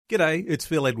G'day, it's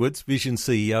Phil Edwards, Vision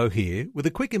CEO here, with a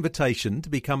quick invitation to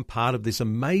become part of this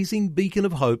amazing beacon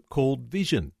of hope called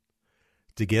Vision.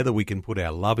 Together we can put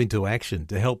our love into action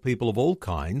to help people of all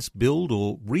kinds build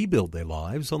or rebuild their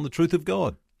lives on the truth of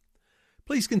God.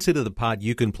 Please consider the part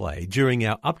you can play during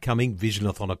our upcoming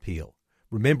Visionathon appeal,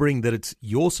 remembering that it's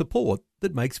your support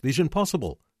that makes Vision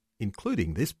possible,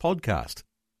 including this podcast.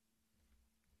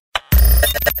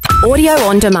 Audio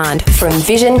on demand from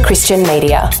Vision Christian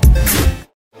Media.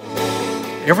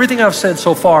 Everything I've said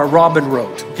so far, Robin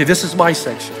wrote. Okay, this is my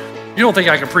section. You don't think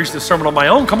I can preach this sermon on my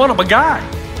own? Come on, I'm a guy.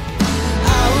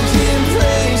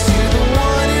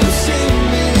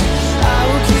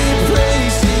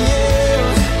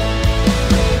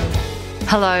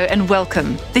 Hello and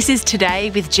welcome. This is Today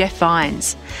with Jeff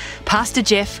Vines. Pastor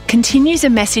Jeff continues a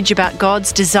message about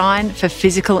God's design for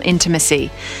physical intimacy.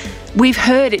 We've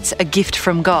heard it's a gift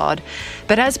from God,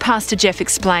 but as Pastor Jeff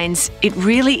explains, it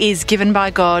really is given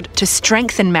by God to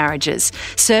strengthen marriages,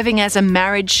 serving as a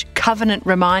marriage covenant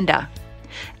reminder.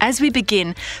 As we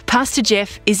begin, Pastor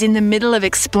Jeff is in the middle of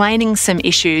explaining some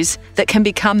issues that can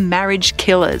become marriage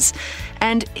killers,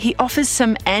 and he offers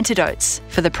some antidotes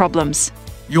for the problems.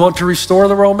 You want to restore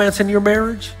the romance in your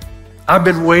marriage? I've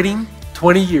been waiting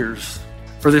 20 years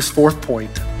for this fourth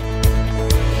point.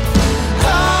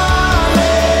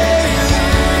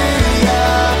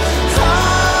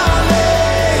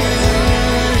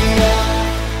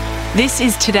 This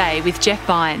is Today with Jeff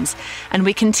Vines, and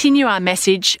we continue our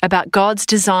message about God's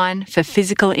design for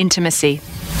physical intimacy.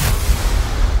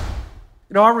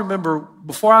 You know, I remember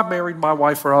before I married my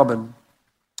wife, Robin,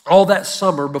 all that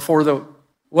summer before the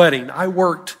wedding, I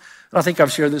worked, and I think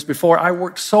I've shared this before, I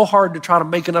worked so hard to try to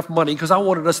make enough money because I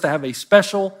wanted us to have a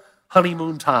special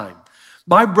honeymoon time.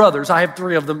 My brothers, I have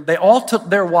 3 of them, they all took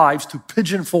their wives to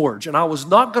Pigeon Forge, and I was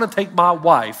not going to take my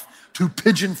wife to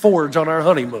Pigeon Forge on our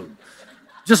honeymoon.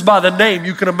 Just by the name,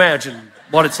 you can imagine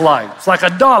what it's like. It's like a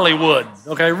Dollywood,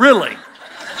 okay, really.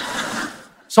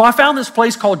 So I found this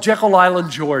place called Jekyll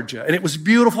Island, Georgia, and it was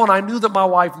beautiful, and I knew that my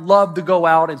wife loved to go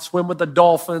out and swim with the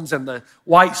dolphins and the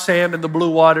white sand and the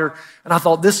blue water, and I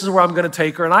thought, this is where I'm going to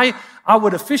take her. And I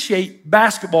would officiate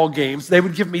basketball games. They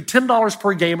would give me $10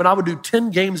 per game, and I would do 10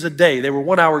 games a day. They were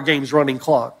 1-hour games running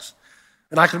clocks,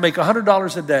 and I could make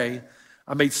 $100 a day.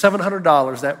 I made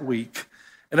 $700 that week,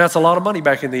 and that's a lot of money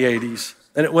back in the 80s.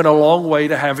 And it went a long way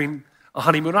to having a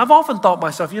honeymoon. I've often thought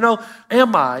myself,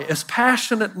 am I as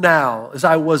passionate now as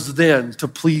I was then to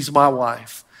please my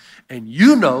wife? And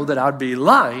you know that I'd be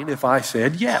lying if I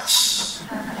said yes.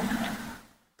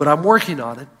 But I'm working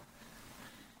on it,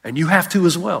 and you have to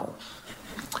as well.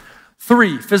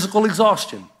 3, physical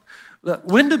exhaustion.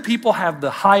 When do people have the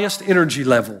highest energy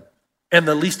level and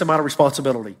the least amount of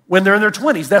responsibility? When they're in their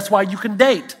 20s. That's why you can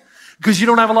date, because you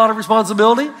don't have a lot of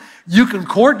responsibility. You can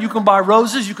court, you can buy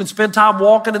roses, you can spend time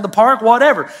walking in the park,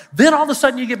 whatever. Then all of a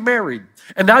sudden you get married,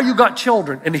 and now you've got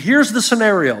children. And here's the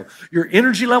scenario. Your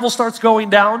energy level starts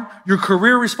going down, your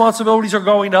career responsibilities are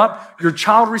going up, your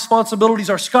child responsibilities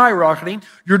are skyrocketing,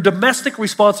 your domestic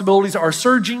responsibilities are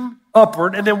surging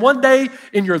upward, and then one day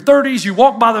in your 30s, you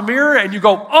walk by the mirror and you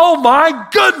go, oh my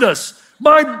goodness,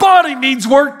 my body needs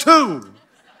work too.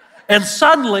 And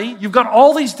suddenly you've got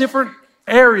all these different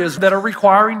areas that are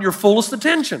requiring your fullest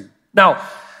attention. Now,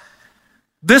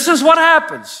 this is what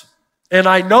happens, and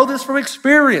I know this from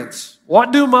experience.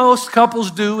 What do most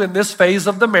couples do in this phase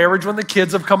of the marriage when the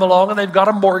kids have come along and they've got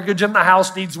a mortgage and the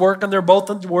house needs work and they're both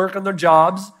at work and their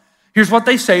jobs? Here's what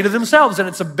they say to themselves, and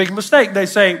it's a big mistake. They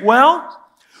say, well,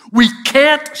 we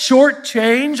can't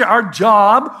shortchange our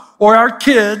job or our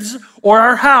kids or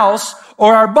our house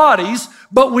or our bodies,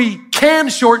 but we can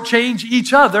shortchange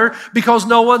each other because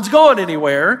no one's going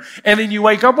anywhere. And then you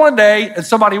wake up one day and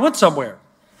somebody went somewhere.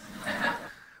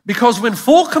 Because when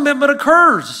full commitment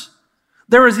occurs,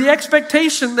 there is the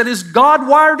expectation that is God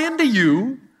wired into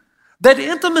you that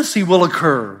intimacy will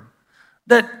occur,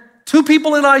 that 2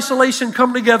 people in isolation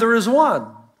come together as one.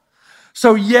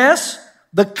 So yes,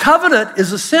 the covenant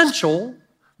is essential.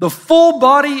 The full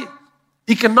body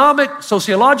economic,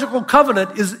 sociological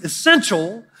covenant is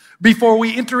essential before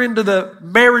we enter into the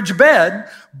marriage bed,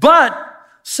 but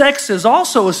sex is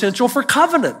also essential for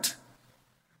covenant.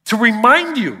 To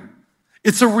remind you,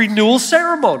 it's a renewal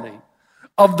ceremony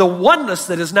of the oneness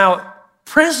that is now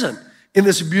present in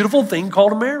this beautiful thing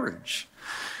called a marriage.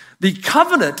 The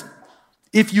covenant,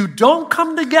 if you don't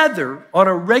come together on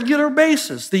a regular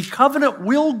basis, the covenant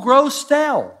will grow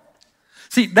stale.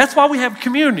 See, that's why we have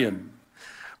communion.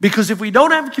 Because if we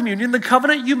don't have communion, the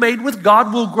covenant you made with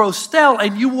God will grow stale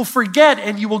and you will forget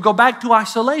and you will go back to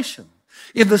isolation.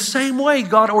 In the same way,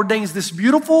 God ordains this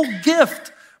beautiful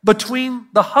gift between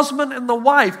the husband and the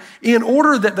wife in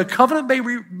order that the covenant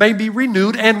may be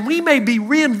renewed and we may be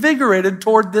reinvigorated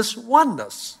toward this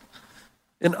oneness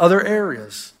in other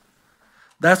areas.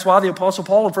 That's why the Apostle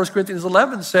Paul in 1 Corinthians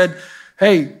 11 said,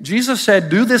 hey, Jesus said,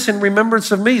 do this in remembrance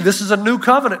of me. This is a new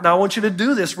covenant. Now I want you to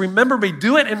do this. Remember me.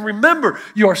 Do it and remember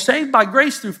you are saved by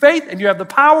grace through faith and you have the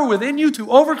power within you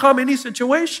to overcome any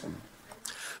situation.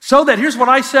 So that, here's what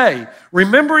I say,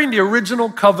 remembering the original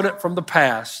covenant from the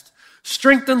past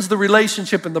strengthens the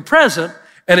relationship in the present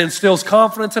and instills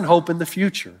confidence and hope in the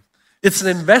future. It's an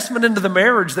investment into the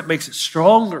marriage that makes it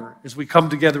stronger as we come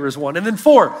together as one. And then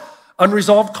 4,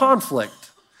 unresolved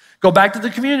conflict. Go back to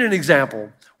the communion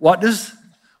example. What does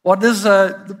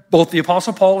both the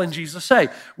Apostle Paul and Jesus say?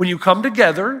 When you come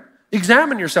together,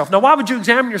 examine yourself. Now, why would you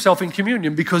examine yourself in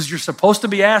communion? Because you're supposed to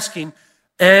be asking,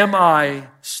 am I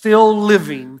still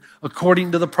living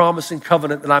according to the promise and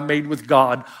covenant that I made with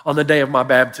God on the day of my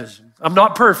baptism? I'm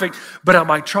not perfect, but am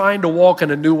I trying to walk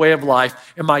in a new way of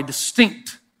life? Am I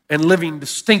distinct and living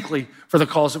distinctly for the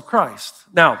cause of Christ?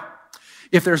 Now,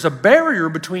 if there's a barrier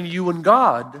between you and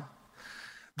God,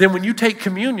 then when you take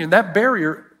communion, that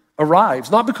barrier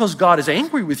arrives, not because God is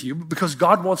angry with you, but because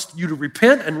God wants you to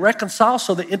repent and reconcile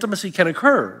so that intimacy can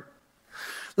occur.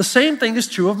 The same thing is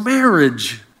true of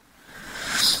marriage.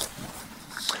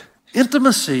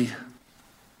 Intimacy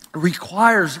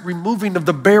requires removing of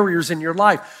the barriers in your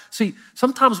life. See,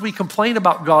 sometimes we complain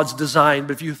about God's design,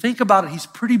 but if you think about it, he's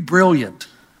pretty brilliant.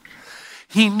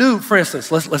 He knew, for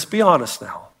instance, let's be honest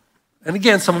now. And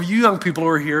again, some of you young people who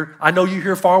are here, I know you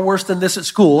hear far worse than this at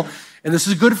school, and this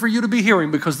is good for you to be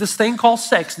hearing because this thing called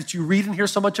sex that you read and hear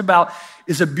so much about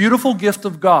is a beautiful gift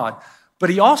of God. But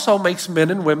he also makes men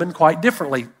and women quite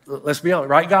differently. Let's be honest,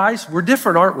 right guys? We're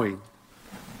different, aren't we?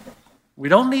 We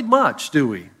don't need much, do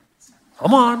we?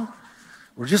 Come on.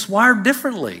 We're just wired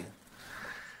differently.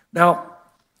 Now,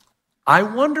 I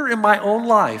wonder in my own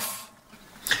life,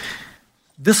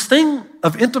 this thing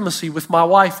of intimacy with my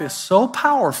wife is so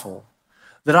powerful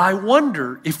that I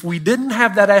wonder if we didn't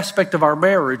have that aspect of our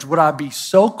marriage, would I be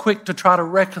so quick to try to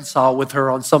reconcile with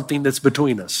her on something that's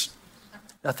between us?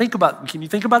 Now can you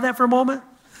think about that for a moment?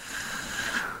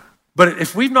 But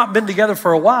if we've not been together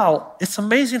for a while, it's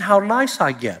amazing how nice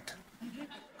I get.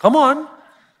 Come on.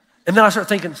 And then I start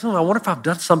thinking, I wonder if I've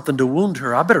done something to wound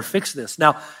her. I better fix this.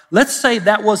 Now, let's say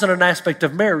that wasn't an aspect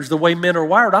of marriage, the way men are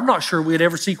wired. I'm not sure we'd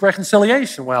ever seek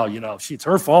reconciliation. Well, it's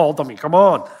her fault. I mean, come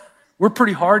on. We're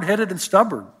pretty hard-headed and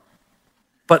stubborn.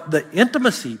 But the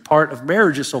intimacy part of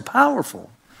marriage is so powerful.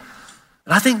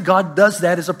 And I think God does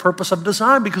that as a purpose of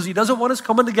design because he doesn't want us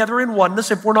coming together in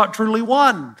oneness if we're not truly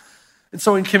one. And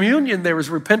so in communion, there is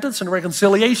repentance and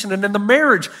reconciliation. And in the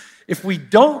marriage, if we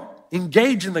don't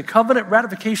engage in the covenant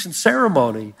ratification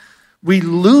ceremony, we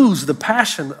lose the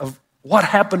passion of what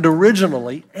happened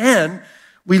originally, and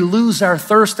we lose our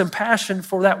thirst and passion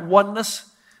for that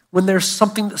oneness when there's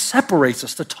something that separates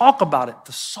us, to talk about it,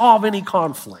 to solve any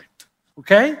conflict,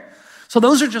 okay? So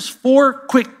those are just 4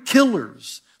 quick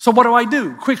killers. So what do I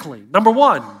do quickly? Number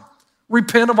 1,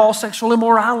 repent of all sexual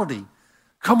immorality.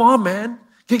 Come on, man.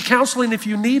 Get counseling if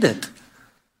you need it.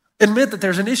 Admit that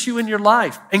there's an issue in your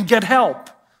life and get help.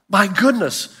 My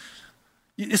goodness,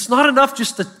 it's not enough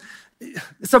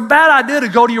it's a bad idea to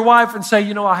go to your wife and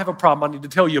say, I have a problem, I need to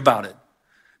tell you about it.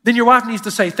 Then your wife needs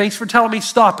to say, thanks for telling me,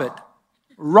 stop it,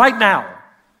 right now.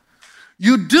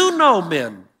 You do know,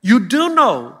 men,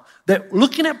 that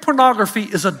looking at pornography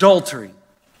is adultery.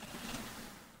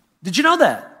 Did you know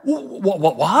that?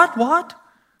 What?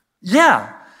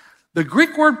 Yeah. The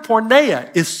Greek word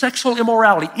porneia is sexual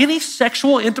immorality, any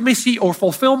sexual intimacy or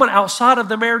fulfillment outside of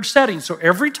the marriage setting. So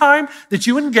every time that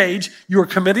you engage, you are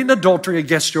committing adultery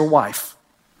against your wife.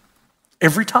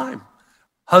 Every time.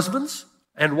 Husbands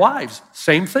and wives,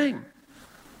 same thing.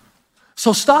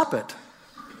 So stop it.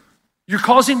 You're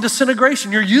causing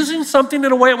disintegration. You're using something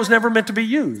in a way it was never meant to be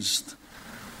used.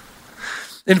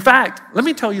 In fact, let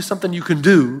me tell you something you can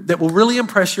do that will really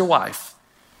impress your wife.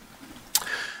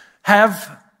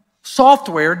 Have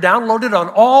software downloaded on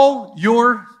all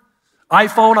your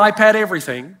iPhone, iPad,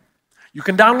 everything. You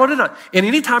can download it on. And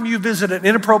anytime you visit an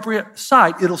inappropriate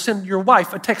site, it'll send your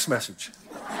wife a text message.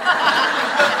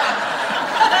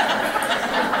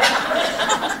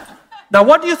 Now,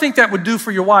 what do you think that would do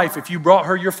for your wife if you brought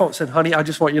her your phone and said, honey, I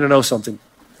just want you to know something.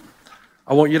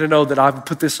 I want you to know that I've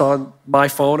put this on my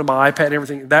phone and my iPad and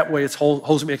everything. That way it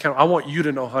holds me accountable. I want you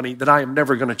to know, honey, that I am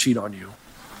never going to cheat on you.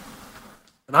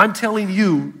 And I'm telling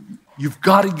you, you've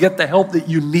got to get the help that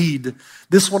you need.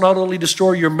 This will not only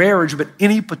destroy your marriage, but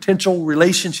any potential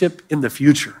relationship in the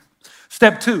future.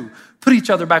 Step 2, put each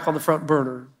other back on the front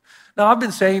burner. Now, I've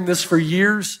been saying this for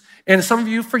years, And some of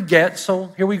you forget,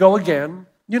 so here we go again.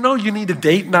 You know you need a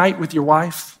date night with your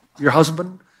wife, your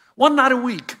husband, one night a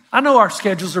week. I know our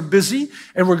schedules are busy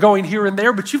and we're going here and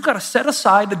there, but you've got to set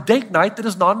aside a date night that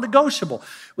is non-negotiable.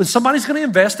 When somebody's going to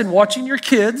invest in watching your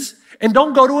kids, and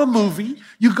don't go to a movie,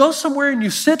 you go somewhere and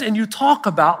you sit and you talk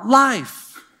about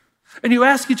life. And you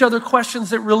ask each other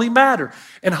questions that really matter.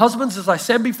 And husbands, as I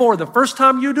said before, the first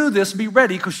time you do this, be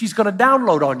ready because she's going to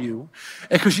download on you.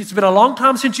 And because it's been a long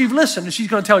time since you've listened and she's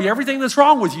going to tell you everything that's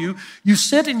wrong with you. You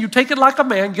sit and you take it like a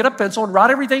man, get a pencil and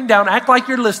write everything down, act like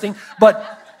you're listening,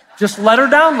 but just let her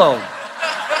download.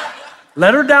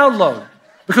 Let her download.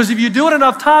 Because if you do it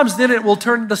enough times, then it will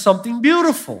turn into something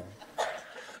beautiful.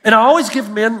 And I always give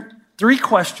men 3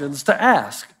 questions to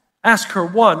ask. Ask her,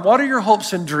 1, what are your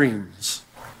hopes and dreams?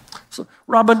 So,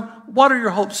 Robin, what are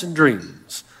your hopes and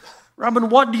dreams? Robin,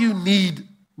 what do you need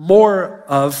more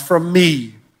of from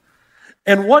me?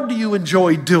 And what do you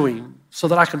enjoy doing so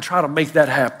that I can try to make that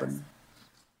happen?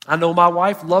 I know my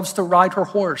wife loves to ride her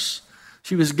horse.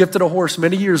 She was gifted a horse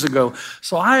many years ago.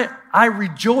 So I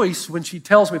rejoice when she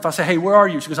tells me, if I say, hey, where are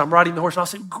you? She goes, I'm riding the horse. And I'll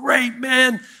say, great,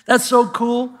 man, that's so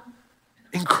cool.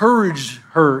 Encourage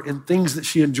her in things that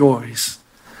she enjoys.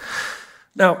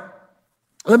 Now,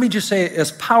 let me just say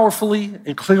as powerfully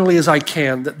and clearly as I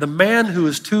can that the man who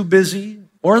is too busy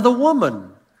or the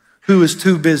woman who is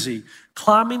too busy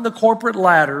climbing the corporate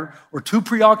ladder or too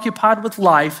preoccupied with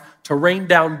life to rain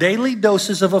down daily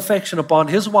doses of affection upon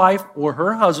his wife or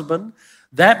her husband,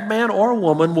 that man or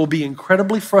woman will be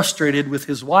incredibly frustrated with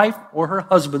his wife or her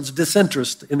husband's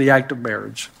disinterest in the act of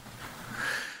marriage.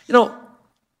 You know,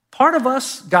 part of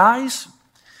us guys,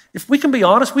 if we can be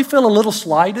honest, we feel a little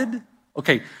slighted.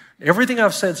 Okay, everything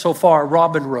I've said so far,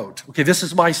 Robin wrote. Okay, this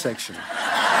is my section.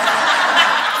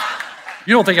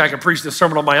 You don't think I can preach this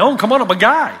sermon on my own? Come on, I'm a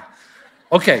guy.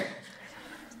 Okay.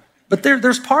 But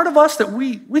there's part of us that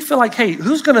we feel like, hey,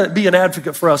 who's going to be an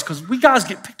advocate for us? Because we guys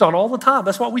get picked on all the time.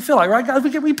 That's what we feel like, right, guys? We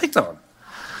get picked on.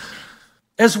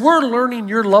 As we're learning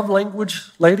your love language,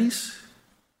 ladies,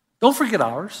 don't forget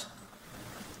ours.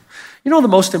 You know the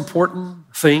most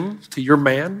important thing to your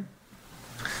man?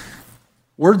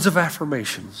 Words of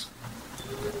affirmation.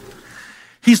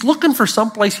 He's looking for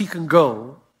someplace he can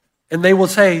go, and they will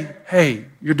say, hey,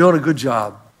 you're doing a good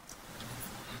job.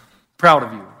 Proud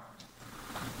of you.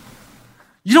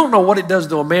 You don't know what it does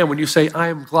to a man when you say, I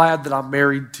am glad that I'm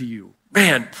married to you.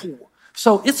 Man,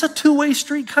 so it's a two-way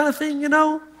street kind of thing, you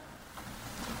know?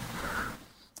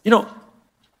 You know,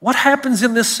 what happens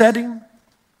in this setting?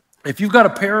 If you've got a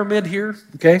pyramid here,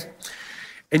 okay,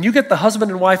 and you get the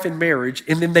husband and wife in marriage,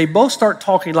 and then they both start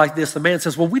talking like this, the man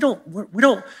says, well, we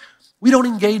don't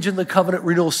engage in the covenant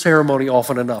renewal ceremony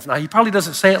often enough. Now, he probably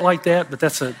doesn't say it like that, but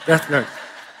that's right.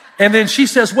 And then she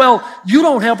says, well, you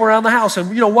don't help around the house. And,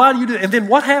 you know, why do you do it? And then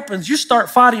what happens? You start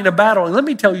fighting a battle. And let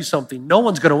me tell you something. No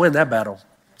one's going to win that battle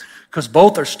because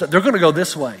both they're going to go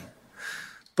this way.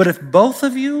 But if both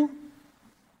of you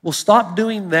will stop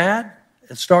doing that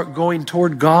and start going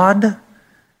toward God,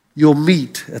 you'll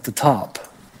meet at the top.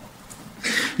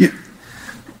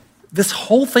 This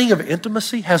whole thing of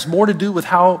intimacy has more to do with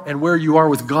how and where you are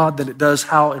with God than it does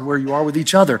how and where you are with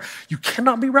each other. You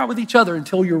cannot be right with each other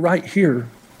until you're right here.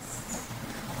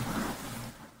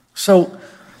 So,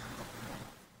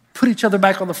 put each other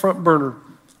back on the front burner.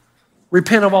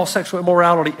 Repent of all sexual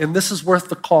immorality. And this is worth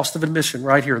the cost of admission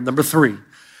right here. Number 3,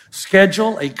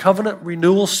 schedule a covenant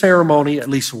renewal ceremony at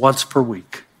least once per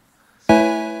week.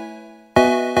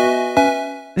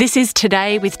 This is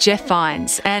Today with Jeff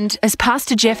Vines, and as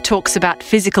Pastor Jeff talks about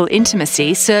physical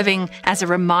intimacy serving as a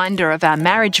reminder of our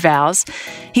marriage vows,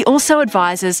 he also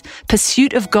advises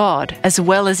pursuit of God as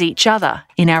well as each other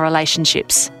in our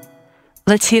relationships.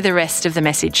 Let's hear the rest of the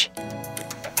message.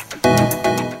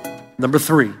 Number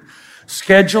 3,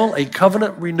 schedule a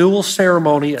covenant renewal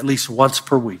ceremony at least once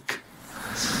per week.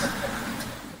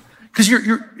 Because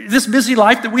you're this busy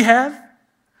life that we have,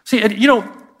 see, you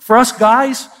know, for us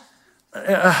guys,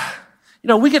 you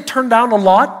know, we get turned down a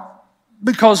lot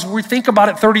because we think about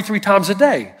it 33 times a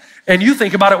day. And you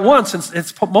think about it once, and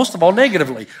it's most of all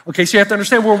negatively. Okay, so you have to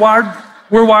understand we're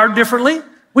wired differently.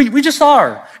 We just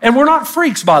are. And we're not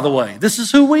freaks, by the way. This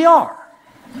is who we are.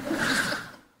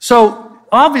 So,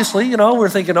 obviously, you know, we're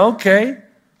thinking, okay,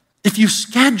 if you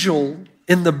schedule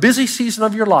in the busy season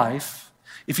of your life,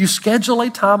 if you schedule a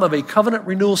time of a covenant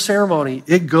renewal ceremony,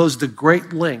 it goes to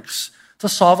great lengths to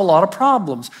solve a lot of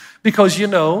problems. Because, you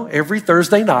know, every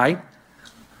Thursday night,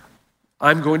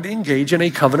 I'm going to engage in a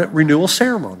covenant renewal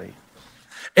ceremony.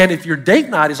 And if your date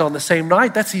night is on the same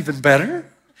night, that's even better.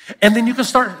 And then you can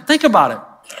think about it.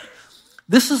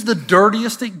 This is the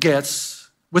dirtiest it gets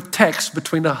with text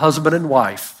between a husband and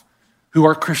wife. who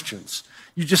are Christians.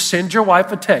 You just send your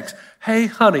wife a text. Hey,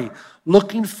 honey,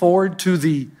 looking forward to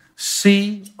the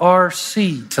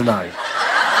CRC tonight.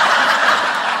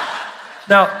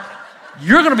 Now,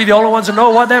 you're going to be the only ones that know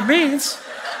what that means,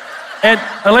 and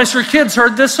unless your kids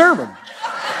heard this sermon.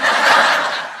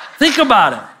 Think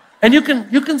about it. And you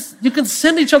can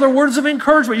send each other words of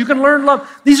encouragement. You can learn love.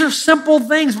 These are simple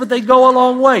things, but they go a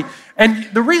long way. And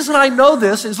the reason I know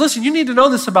this is, listen, you need to know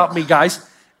this about me, guys.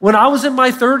 When I was in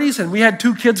my 30s and we had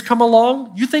 2 kids come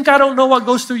along, you think I don't know what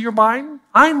goes through your mind?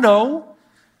 I know,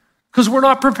 because we're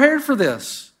not prepared for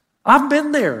this. I've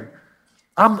been there.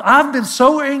 I've been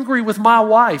so angry with my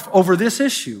wife over this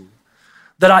issue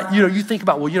that you think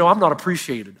about, well, I'm not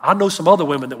appreciated. I know some other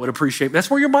women that would appreciate me. That's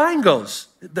where your mind goes.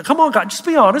 Come on, God, just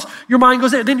be honest. Your mind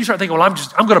goes there. Then you start thinking, well,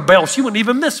 I'm going to bail. She wouldn't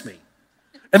even miss me.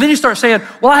 And then you start saying,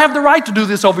 well, I have the right to do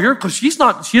this over here because she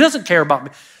doesn't care about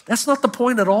me. That's not the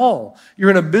point at all. You're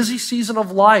in a busy season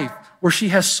of life where she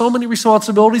has so many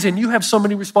responsibilities and you have so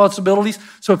many responsibilities.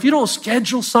 So if you don't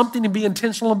schedule something and be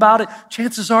intentional about it,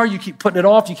 chances are you keep putting it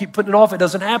off, it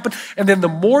doesn't happen. And then the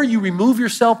more you remove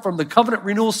yourself from the covenant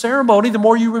renewal ceremony, the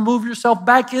more you remove yourself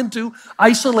back into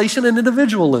isolation and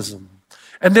individualism.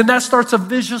 And then that starts a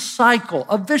vicious cycle,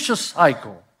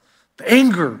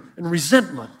 anger and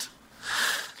resentment.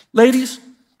 Ladies,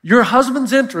 your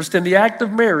husband's interest in the act of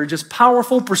marriage is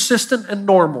powerful, persistent, and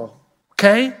normal,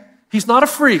 okay? He's not a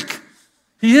freak.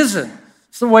 He isn't.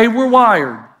 It's the way we're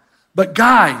wired. But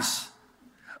guys,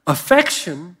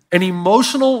 affection and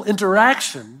emotional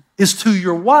interaction is to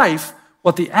your wife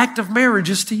what the act of marriage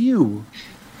is to you.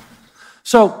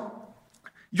 So,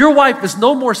 your wife is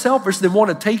no more selfish than want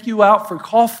to take you out for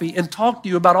coffee and talk to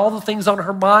you about all the things on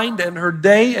her mind and her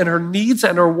day and her needs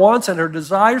and her wants and her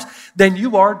desires than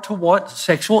you are to want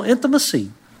sexual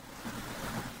intimacy.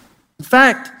 In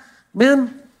fact,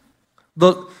 men,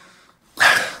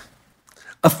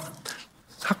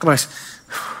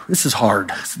 this is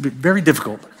hard. It's very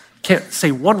difficult. Can't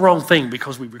say one wrong thing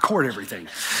because we record everything.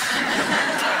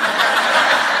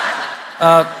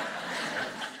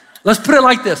 Let's put it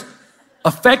like this.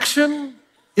 Affection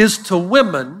is to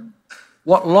women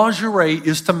what lingerie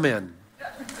is to men.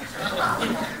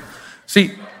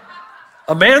 See,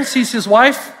 a man sees his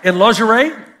wife in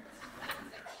lingerie,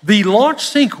 the launch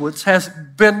sequence has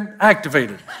been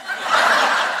activated.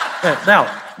 Now,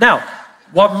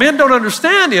 what men don't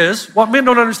understand is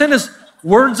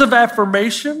words of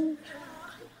affirmation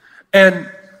and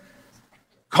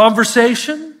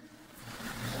conversation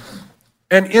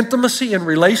and intimacy and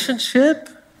relationship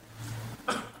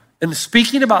and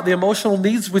speaking about the emotional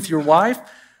needs with your wife,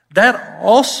 that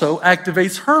also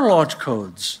activates her launch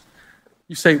codes.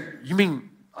 You say, you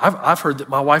mean, I've heard that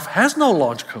my wife has no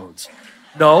launch codes.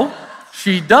 No,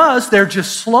 she does. They're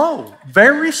just slow,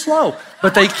 very slow,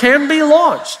 but they can be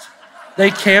launched. They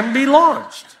can be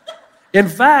launched. In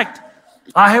fact,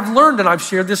 I have learned, and I've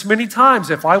shared this many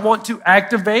times, if I want to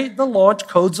activate the launch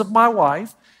codes of my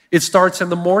wife, it starts in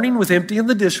the morning with emptying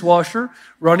the dishwasher,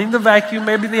 running the vacuum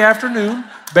maybe in the afternoon,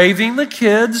 bathing the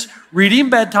kids, reading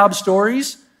bedtime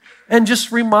stories, and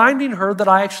just reminding her that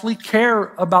I actually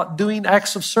care about doing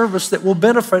acts of service that will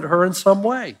benefit her in some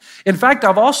way. In fact,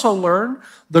 I've also learned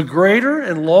the greater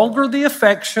and longer the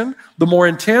affection, the more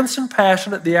intense and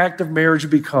passionate the act of marriage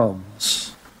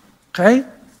becomes. Okay?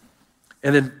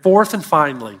 And then fourth and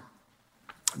finally,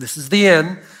 this is the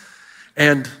end,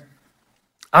 and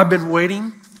I've been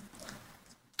waiting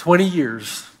 20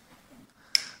 years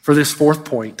for this fourth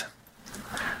point.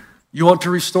 You want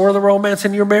to restore the romance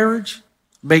in your marriage?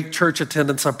 Make church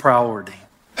attendance a priority.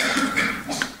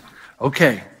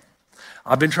 Okay,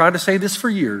 I've been trying to say this for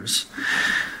years.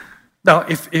 Now,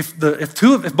 if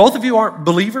both of you aren't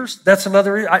believers, that's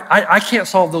another. I can't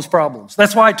solve those problems.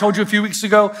 That's why I told you a few weeks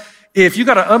ago. If you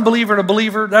got an unbeliever and a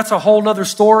believer, that's a whole nother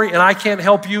story, and I can't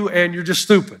help you, and you're just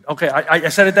stupid. Okay, I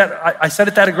said it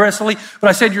that aggressively, but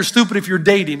I said you're stupid if you're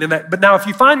dating. But now if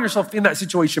you find yourself in that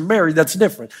situation married, that's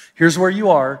different. Here's where you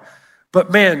are. But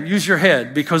man, use your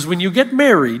head, because when you get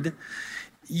married,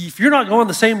 if you're not going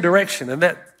the same direction and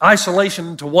that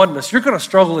isolation to oneness, you're going to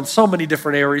struggle in so many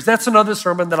different areas. That's another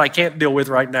sermon that I can't deal with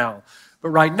right now. But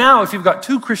right now, if you've got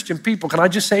two Christian people, can I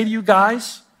just say to you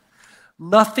guys,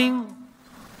 nothing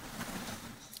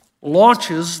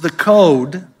launches the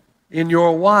code in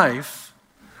your wife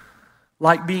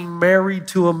like being married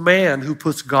to a man who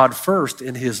puts God first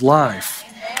in his life.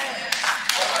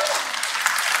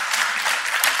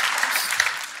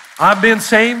 I've been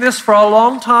saying this for a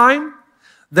long time,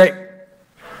 that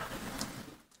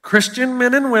Christian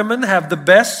men and women have the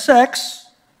best sex,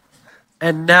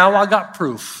 and now I got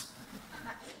proof.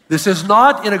 This is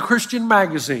not in a Christian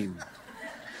magazine.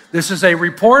 This is a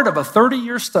report of a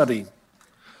 30-year study.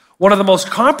 One of the most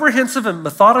comprehensive and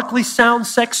methodically sound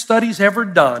sex studies ever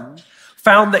done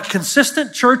found that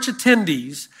consistent church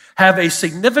attendees have a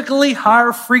significantly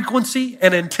higher frequency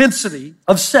and intensity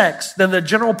of sex than the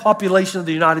general population of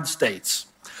the United States.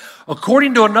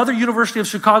 According to another University of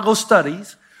Chicago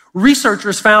studies,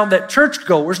 researchers found that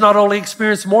churchgoers not only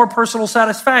experience more personal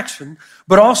satisfaction,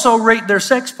 but also rate their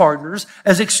sex partners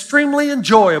as extremely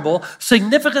enjoyable,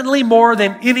 significantly more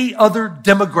than any other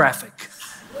demographic.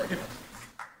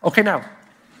 Okay, now,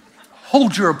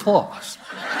 hold your applause.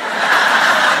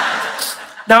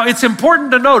 Now, it's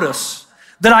important to notice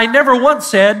that I never once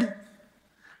said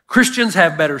Christians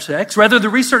have better sex. Rather, the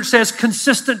research says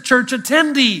consistent church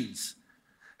attendees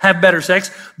have better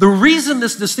sex. The reason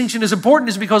this distinction is important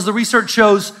is because the research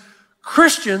shows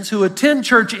Christians who attend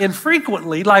church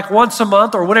infrequently, like once a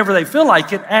month or whenever they feel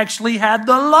like it, actually had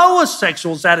the lowest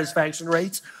sexual satisfaction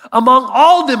rates among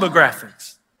all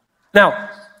demographics.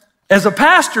 Now, as a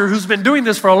pastor who's been doing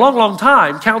this for a long, long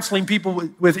time, counseling people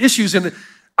with issues,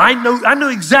 I knew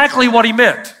exactly what he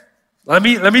meant. Let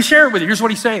me share it with you. Here's what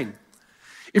he's saying.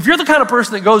 If you're the kind of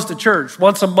person that goes to church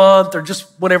once a month or just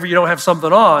whenever you don't have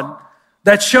something on,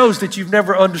 that shows that you've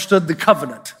never understood the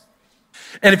covenant.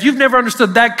 And if you've never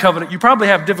understood that covenant, you probably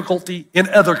have difficulty in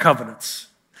other covenants.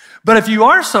 But if you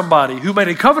are somebody who made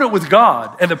a covenant with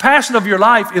God and the passion of your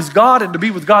life is God and to be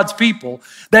with God's people,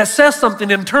 that says something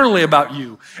internally about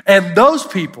you. And those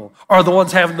people are the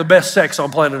ones having the best sex on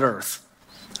planet Earth.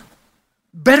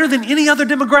 Better than any other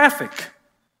demographic.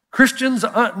 Christians,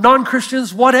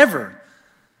 non-Christians, whatever.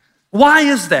 Why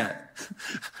is that?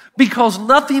 Because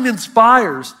nothing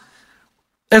inspires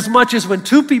as much as when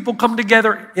two people come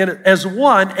together as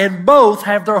one and both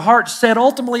have their hearts set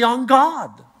ultimately on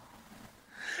God.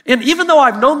 And even though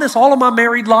I've known this all of my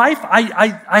married life,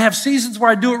 I have seasons where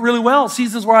I do it really well,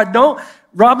 seasons where I don't.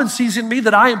 Robin sees in me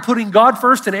that I am putting God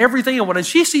first in everything. And when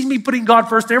she sees me putting God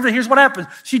first in everything, here's what happens.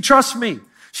 She trusts me.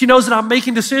 She knows that I'm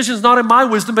making decisions not in my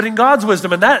wisdom, but in God's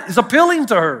wisdom. And that is appealing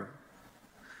to her.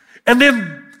 And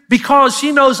then because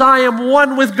she knows I am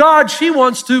one with God, she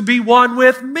wants to be one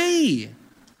with me.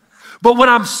 But when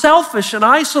I'm selfish and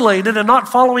isolated and not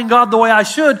following God the way I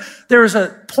should, there is a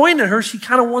point in her, she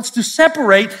kind of wants to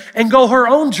separate and go her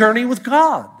own journey with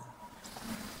God.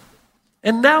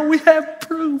 And now we have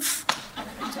proof.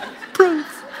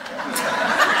 Proof.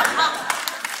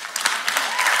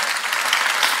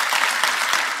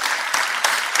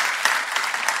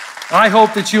 I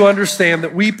hope that you understand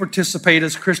that we participate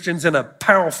as Christians in a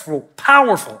powerful,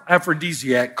 powerful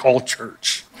aphrodisiac called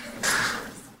church.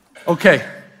 Okay.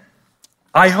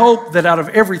 I hope that out of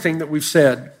everything that we've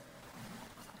said,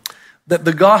 that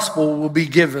the gospel will be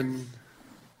given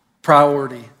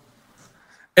priority.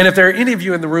 And if there are any of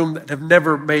you in the room that have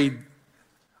never made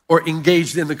or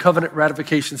engaged in the covenant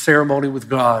ratification ceremony with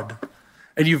God,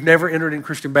 and you've never entered in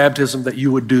Christian baptism, that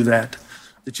you would do that.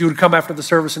 That you would come after the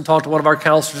service and talk to one of our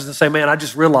counselors and say, man, I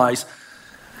just realized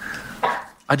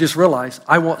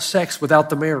I want sex without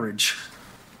the marriage.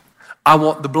 I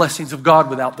want the blessings of God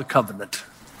without the covenant.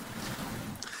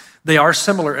 They are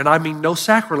similar, and I mean no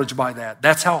sacrilege by that.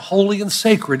 That's how holy and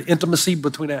sacred intimacy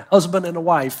between a husband and a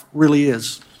wife really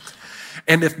is.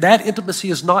 And if that intimacy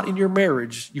is not in your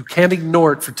marriage, you can't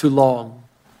ignore it for too long.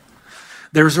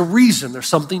 There's a reason, there's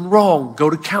something wrong. Go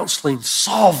to counseling,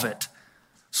 solve it,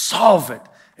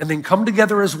 and then come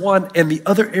together as one, and the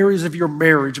other areas of your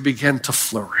marriage begin to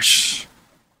flourish.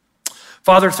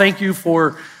 Father, thank you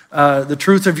for the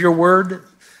truth of your word.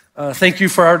 Thank you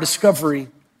for our discovery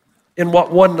in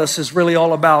what oneness is really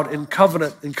all about, in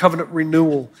covenant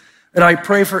renewal. And I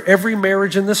pray for every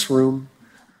marriage in this room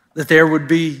that there would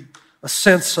be a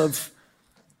sense of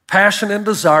passion and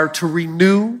desire to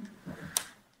renew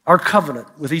our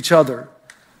covenant with each other.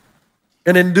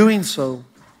 And in doing so,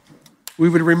 we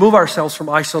would remove ourselves from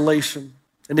isolation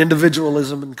and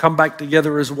individualism and come back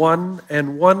together as one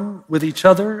and one with each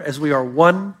other as we are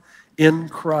one in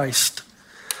Christ.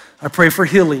 I pray for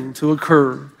healing to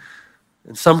occur.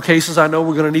 In some cases, I know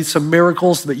we're going to need some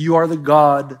miracles, but you are the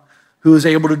God who is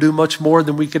able to do much more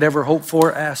than we could ever hope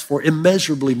for, ask for,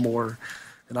 immeasurably more.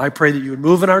 And I pray that you would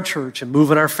move in our church and move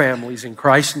in our families. In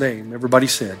Christ's name, everybody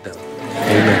said,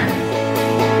 amen.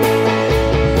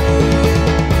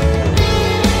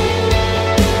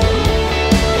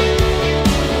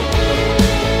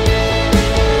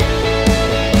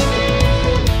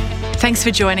 Thanks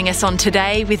for joining us on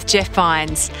Today with Jeff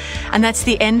Vines. And that's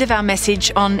the end of our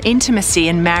message on intimacy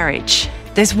and marriage.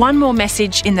 There's one more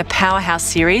message in the Powerhouse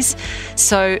series,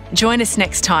 so join us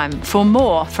next time for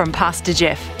more from Pastor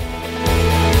Jeff. I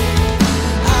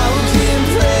will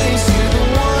give praise to the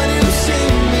one who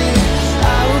saved me.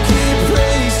 I will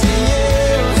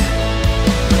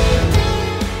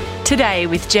Today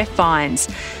with Jeff Vines.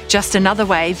 Just another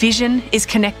way Vision is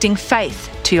connecting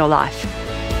faith to your life.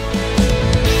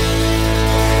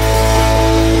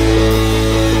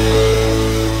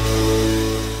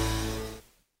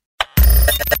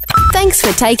 Thanks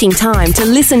for taking time to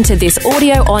listen to this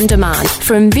audio on demand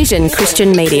from Vision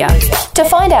Christian Media. To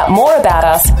find out more about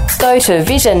us, go to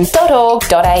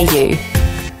vision.org.au.